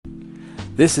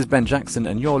This is Ben Jackson,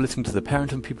 and you're listening to the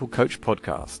Parent and People Coach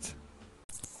podcast.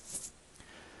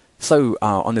 So,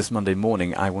 on this Monday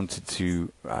morning, I wanted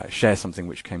to share something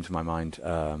which came to my mind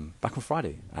back on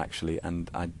Friday, actually,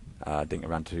 and I didn't get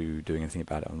around to doing anything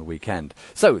about it on the weekend.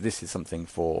 So, this is something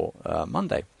for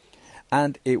Monday,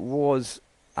 and it was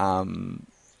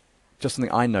just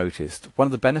something I noticed. One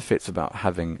of the benefits about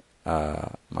having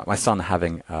my son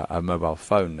having a mobile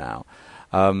phone now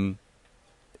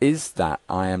is that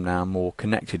I am now more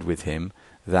connected with him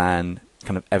than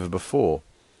kind of ever before.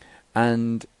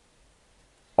 And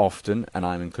often, and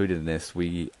I'm included in this,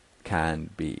 we can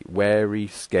be wary,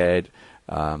 scared,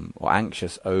 or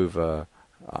anxious over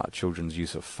children's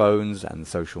use of phones and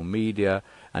social media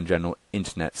and general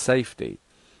internet safety.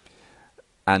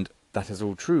 And that is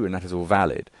all true and that is all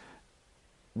valid.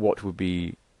 What would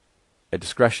be a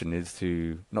discretion is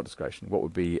to, not discretion, what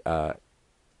would be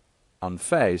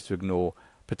unfair is to ignore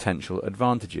potential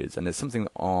advantages, and it's something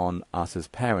on us as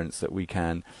parents that we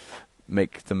can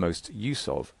make the most use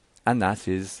of, and that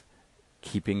is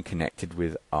keeping connected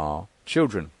with our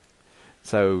children.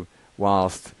 So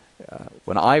whilst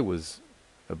when I was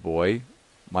a boy,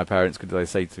 my parents could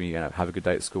say to me, have a good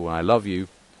day at school and I love you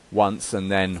once,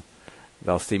 and then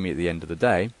they'll see me at the end of the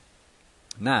day.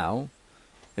 Now,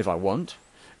 if I want,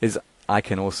 is I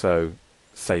can also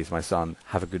say to my son,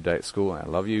 have a good day at school and I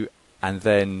love you, and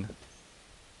then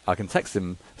I can text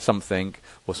him something,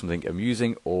 or something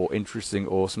amusing or interesting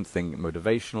or something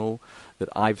motivational that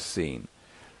I've seen,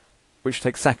 which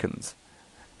takes seconds.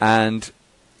 And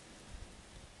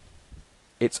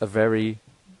it's a very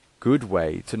good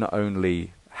way to not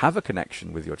only have a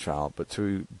connection with your child, but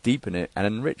to deepen it and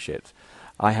enrich it.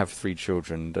 I have 3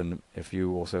 children, and if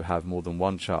you also have more than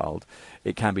one child,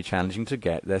 it can be challenging to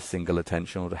get their single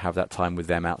attention or to have that time with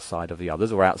them outside of the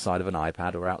others, or outside of an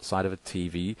iPad, or outside of a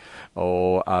TV,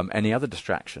 or any other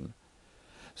distraction.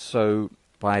 So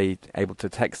by able to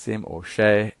text him or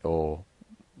share or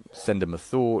send him a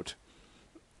thought,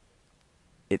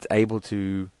 it's able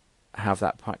to have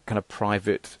that kind of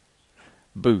private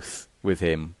booth with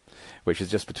him, which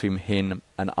is just between him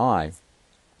and I.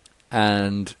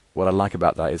 And what I like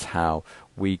about that is how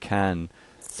we can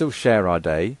still share our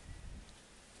day,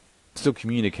 still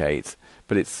communicate,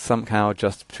 but it's somehow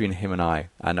just between him and I,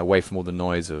 and away from all the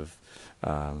noise of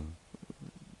the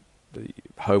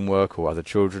homework or other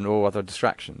children or other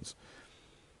distractions.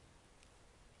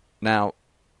 Now,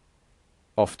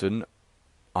 often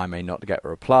I may not get a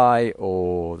reply,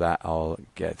 or that I'll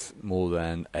get more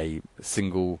than a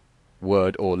single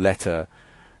word or letter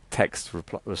text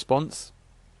response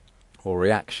or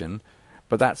reaction,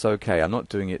 but that's okay. I'm not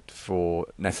doing it for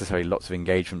necessarily lots of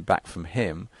engagement back from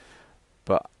him,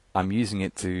 but I'm using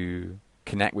it to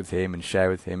connect with him and share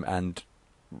with him and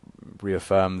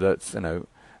reaffirm that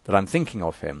that I'm thinking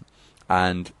of him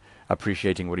and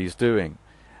appreciating what he's doing.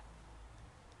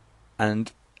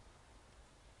 And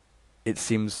it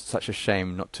seems such a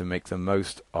shame not to make the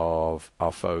most of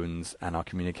our phones and our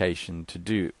communication to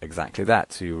do exactly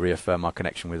that, to reaffirm our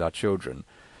connection with our children.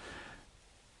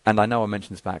 And I know I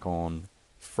mentioned this back on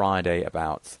Friday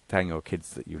about telling your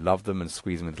kids that you love them and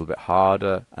squeeze them a little bit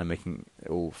harder and make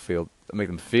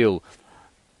them feel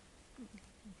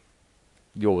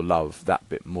your love that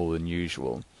bit more than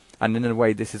usual. And in a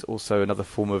way, this is also another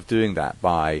form of doing that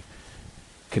by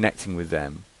connecting with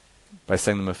them, by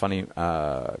sending them a funny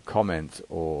comment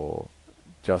or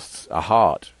just a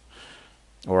heart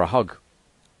or a hug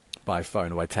by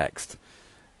phone or by text.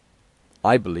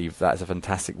 I believe that's a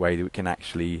fantastic way that we can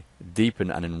actually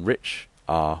deepen and enrich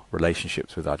our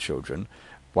relationships with our children,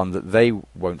 one that they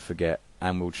won't forget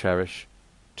and will cherish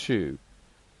too.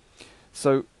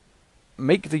 So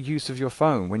make the use of your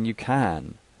phone when you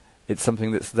can. It's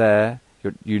something that's there.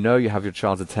 You have your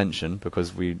child's attention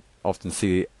because we often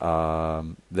see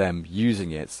them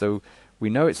using it. So we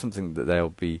know it's something that they'll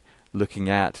be looking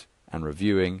at and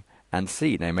reviewing and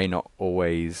see. They may not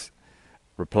always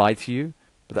reply to you,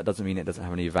 but that doesn't mean it doesn't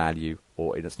have any value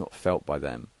or it's not felt by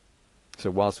them. So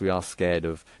whilst we are scared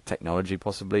of technology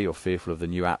possibly, or fearful of the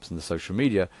new apps and the social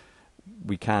media,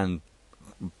 we can,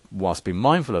 whilst being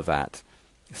mindful of that,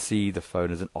 see the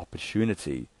phone as an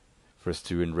opportunity for us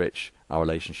to enrich our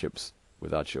relationships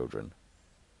with our children.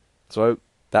 So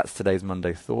that's today's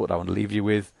Monday thought I want to leave you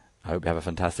with. I hope you have a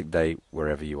fantastic day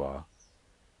wherever you are.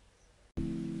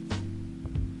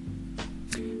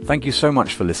 Thank you so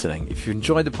much for listening. If you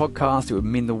enjoyed the podcast, it would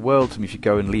mean the world to me if you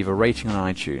go and leave a rating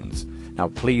on iTunes. Now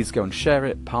please go and share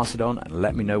it, pass it on, and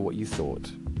let me know what you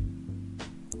thought.